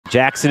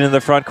Jackson in the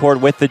front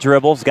court with the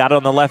dribbles. Got it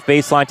on the left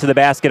baseline to the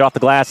basket, off the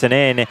glass and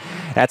in.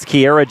 That's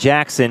Kiera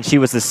Jackson. She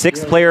was the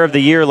 6th player of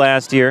the year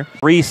last year.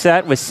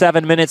 Reset with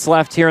 7 minutes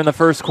left here in the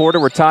first quarter.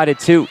 We're tied at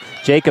 2.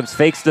 Jacobs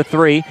fakes the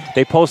 3.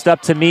 They post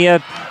up to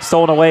Mia.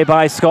 Stolen away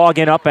by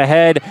Scoggin. Up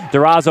ahead.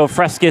 Durazo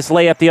Frescus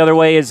layup the other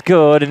way is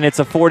good, and it's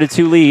a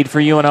 4-2 lead for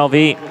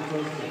UNLV.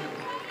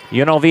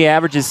 UNLV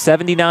averages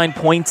 79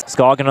 points.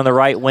 Scoggin on the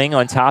right wing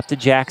on top to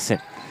Jackson.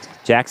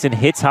 Jackson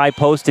hits high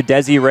post to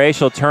Desiree.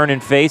 She'll turn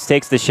and face,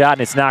 takes the shot,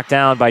 and it's knocked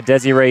down by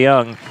Desiree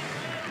Young.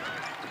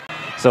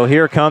 So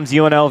here comes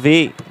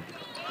UNLV.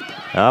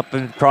 Up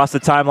and across the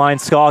timeline,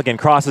 Scoggin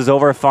crosses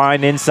over,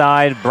 fine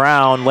inside.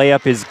 Brown,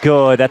 layup is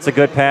good. That's a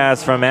good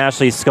pass from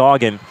Ashley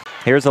Scoggin.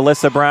 Here's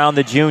Alyssa Brown,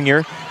 the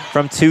junior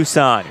from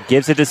Tucson.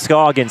 Gives it to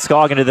Scoggin.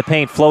 Scoggin to the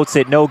paint, floats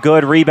it, no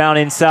good. Rebound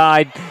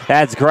inside.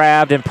 That's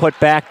grabbed and put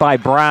back by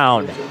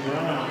Brown.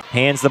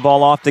 Hands the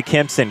ball off to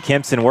Kimpson.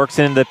 Kimpson works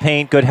into the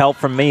paint. Good help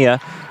from Mia.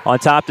 On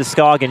top to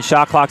Scoggin.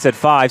 Shot clock's at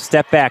 5.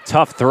 Step back,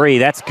 tough 3.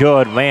 That's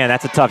good. Man,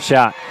 that's a tough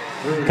shot.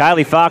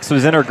 Kylie Fox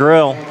was in her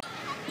grill.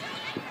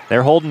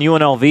 They're holding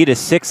UNLV to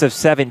 6 of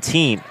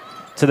 17.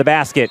 To the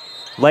basket.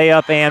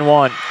 Layup and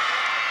 1.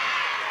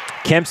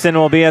 Kimpson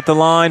will be at the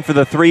line for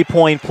the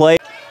 3-point play.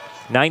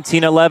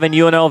 19-11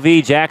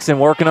 UNLV. Jackson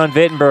working on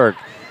Wittenberg.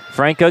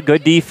 Franca,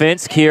 good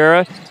defense.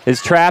 Kiera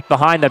is trapped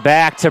behind the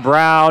back to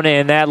Brown,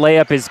 and that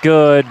layup is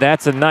good.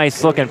 That's a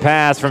nice-looking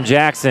pass from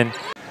Jackson.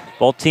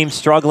 Both teams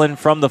struggling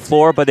from the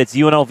floor, but it's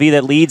UNLV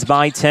that leads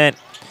by 10.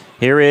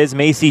 Here is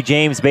Macy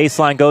James.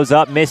 Baseline goes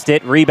up, missed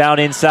it.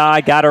 Rebound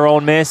inside, got her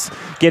own miss.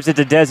 Gives it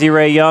to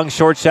Desiree Young.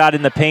 Short shot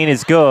in the paint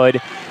is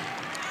good.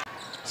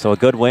 So a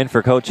good win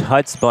for Coach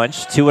Hutt's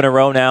bunch. 2 in a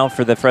row now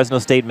for the Fresno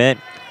State men.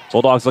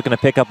 Bulldogs looking to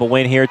pick up a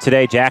win here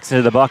today. Jackson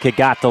to the bucket,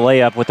 got the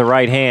layup with the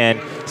right hand.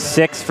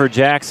 6 for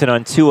Jackson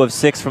on 2 of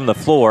 6 from the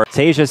floor.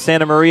 Tasia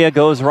Santa Maria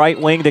goes right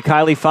wing to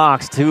Kylie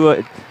Fox,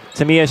 to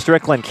Mia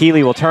Strickland.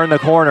 Keeley will turn the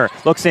corner,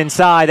 looks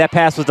inside. That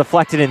pass was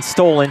deflected and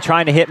stolen,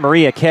 trying to hit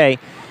Maria Kay.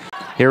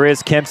 Here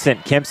is Kimpson.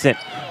 Kimpson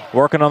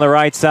working on the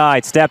right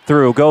side. Step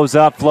through, goes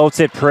up,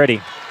 floats it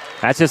pretty.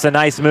 That's just a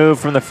nice move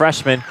from the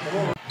freshman.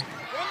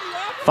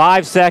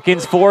 5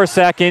 seconds, 4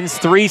 seconds,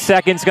 3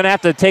 seconds. Going to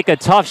have to take a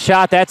tough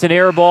shot. That's an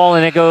air ball,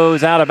 and it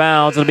goes out of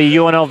bounds. It'll be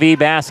UNLV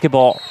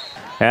basketball.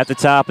 At the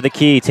top of the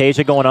key,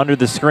 Tasia going under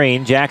the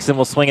screen. Jackson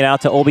will swing it out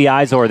to Obi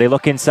Izor. They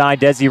look inside.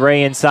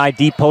 Desiree inside.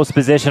 Deep post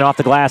position off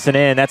the glass and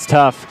in. That's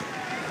tough.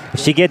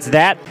 She gets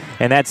that,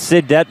 and that's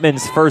Sid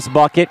Detman's first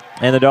bucket.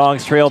 And the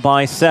Dogs trail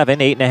by 7.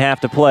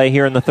 8.5 to play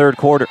here in the third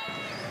quarter.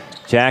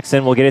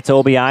 Jackson will get it to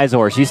Obi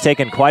Izor. She's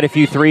taken quite a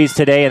few threes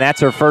today, and that's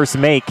her first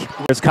make.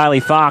 There's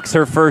Kylie Fox,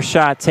 her first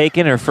shot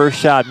taken, her first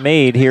shot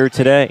made here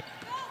today.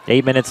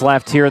 8 minutes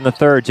left here in the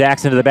third.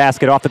 Jackson to the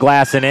basket, off the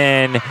glass and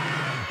in.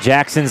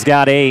 Jackson's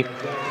got 8.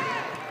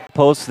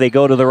 Posts, they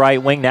go to the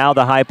right wing. Now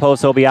the high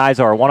post, Obi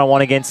Izor.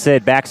 1-on-1 against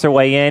Sid. Backs her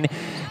way in.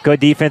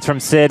 Good defense from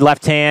Sid.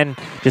 Left hand,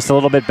 just a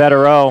little bit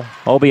better.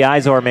 Obi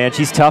Izor, man,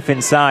 she's tough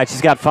inside. She's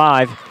got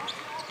 5.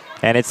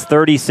 And it's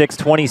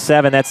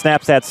 36-27. That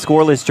snaps that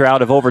scoreless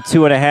drought of over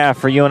 2.5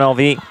 for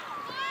UNLV.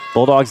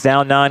 Bulldogs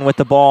down 9 with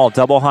the ball.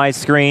 Double high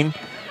screen.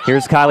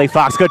 Here's Kylie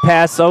Fox. Good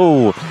pass.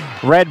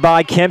 Read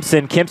by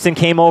Kimpson. Kimpson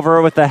came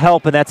over with the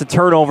help, and that's a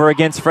turnover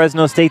against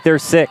Fresno State, their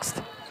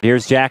 6th.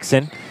 Here's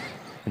Jackson.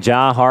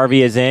 Ja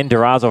Harvey is in.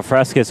 Durazo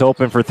Frescus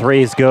open for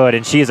 3 is good,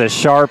 and she's a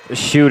sharp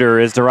shooter,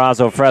 is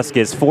Durazo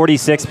Frescus.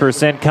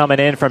 46% coming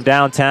in from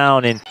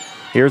downtown, and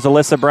here's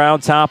Alyssa Brown,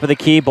 top of the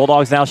key.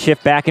 Bulldogs now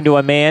shift back into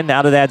a man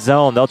out of that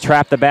zone. They'll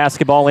trap the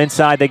basketball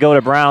inside. They go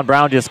to Brown.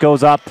 Brown just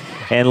goes up,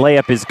 and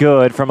layup is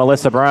good from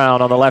Alyssa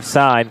Brown on the left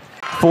side.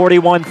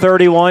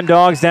 41-31,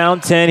 Dogs down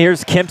 10.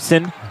 Here's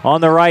Kimpson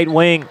on the right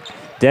wing.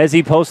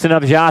 Desi posting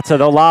up Jata.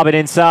 They'll lob it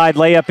inside.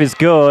 Layup is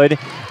good,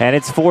 and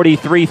it's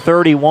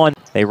 43-31.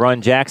 They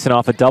run Jackson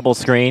off a double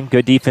screen.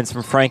 Good defense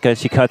from Franca.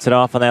 She cuts it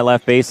off on that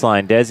left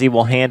baseline. Desi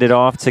will hand it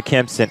off to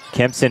Kimpson.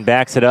 Kimpson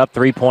backs it up.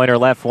 3-pointer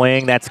left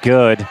wing. That's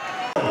good.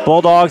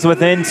 Bulldogs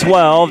within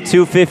 12.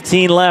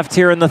 2:15 left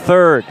here in the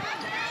third.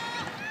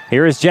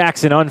 Here is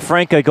Jackson on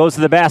Franca. Goes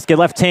to the basket.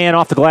 Left hand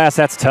off the glass.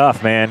 That's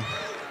tough, man.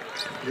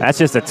 That's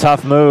just a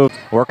tough move.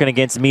 Working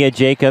against Mia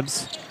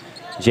Jacobs.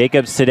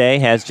 Jacobs today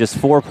has just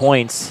 4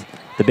 points.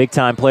 The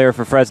big-time player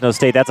for Fresno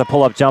State. That's a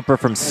pull-up jumper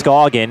from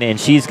Scoggin, and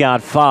she's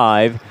got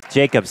 5.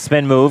 Jacobs,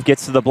 spin move,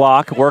 gets to the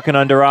block, working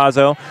on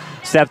Durazo.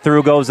 Step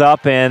through, goes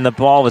up, and the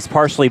ball was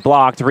partially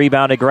blocked.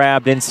 Rebounded,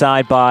 grabbed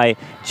inside by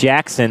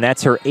Jackson.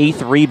 That's her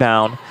 8th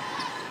rebound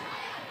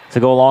to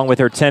go along with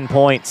her 10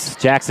 points.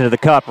 Jackson to the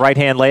cup,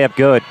 right-hand layup,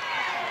 good.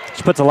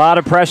 She puts a lot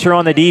of pressure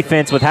on the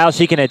defense with how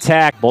she can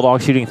attack.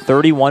 Bulldogs shooting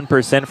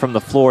 31% from the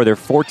floor. They're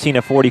 14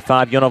 of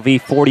 45. UNLV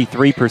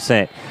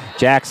 43%.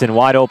 Jackson,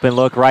 wide open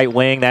look, right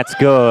wing. That's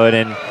good.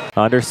 And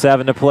under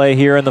 7 to play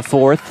here in the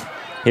fourth.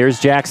 Here's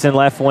Jackson,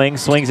 left wing.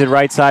 Swings it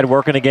right side,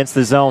 working against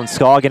the zone.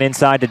 Scoggin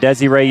inside to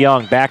Desiree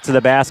Young. Back to the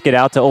basket,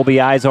 out to Obi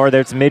Izor.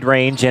 There's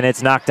mid-range, and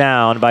it's knocked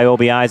down by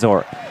Obi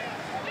Izor.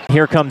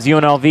 Here comes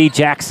UNLV.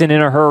 Jackson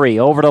in a hurry.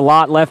 Over to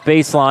Lott, left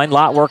baseline.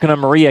 Lott working on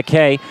Maria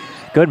Kay.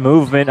 Good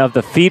movement of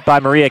the feet by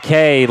Maria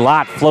Kay.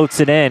 Lott floats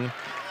it in.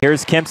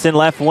 Here's Kempson,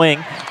 left wing.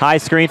 High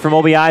screen from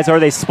Obi Izor.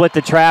 They split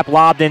the trap,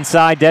 lobbed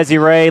inside.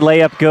 Desiree,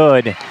 layup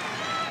good.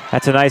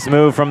 That's a nice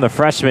move from the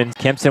freshman.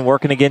 Kempson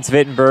working against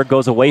Wittenberg,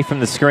 goes away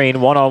from the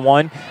screen.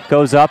 One-on-one,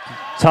 goes up.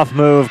 Tough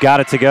move, got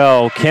it to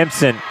go.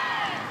 Kempson,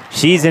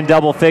 she's in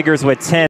double figures with 10.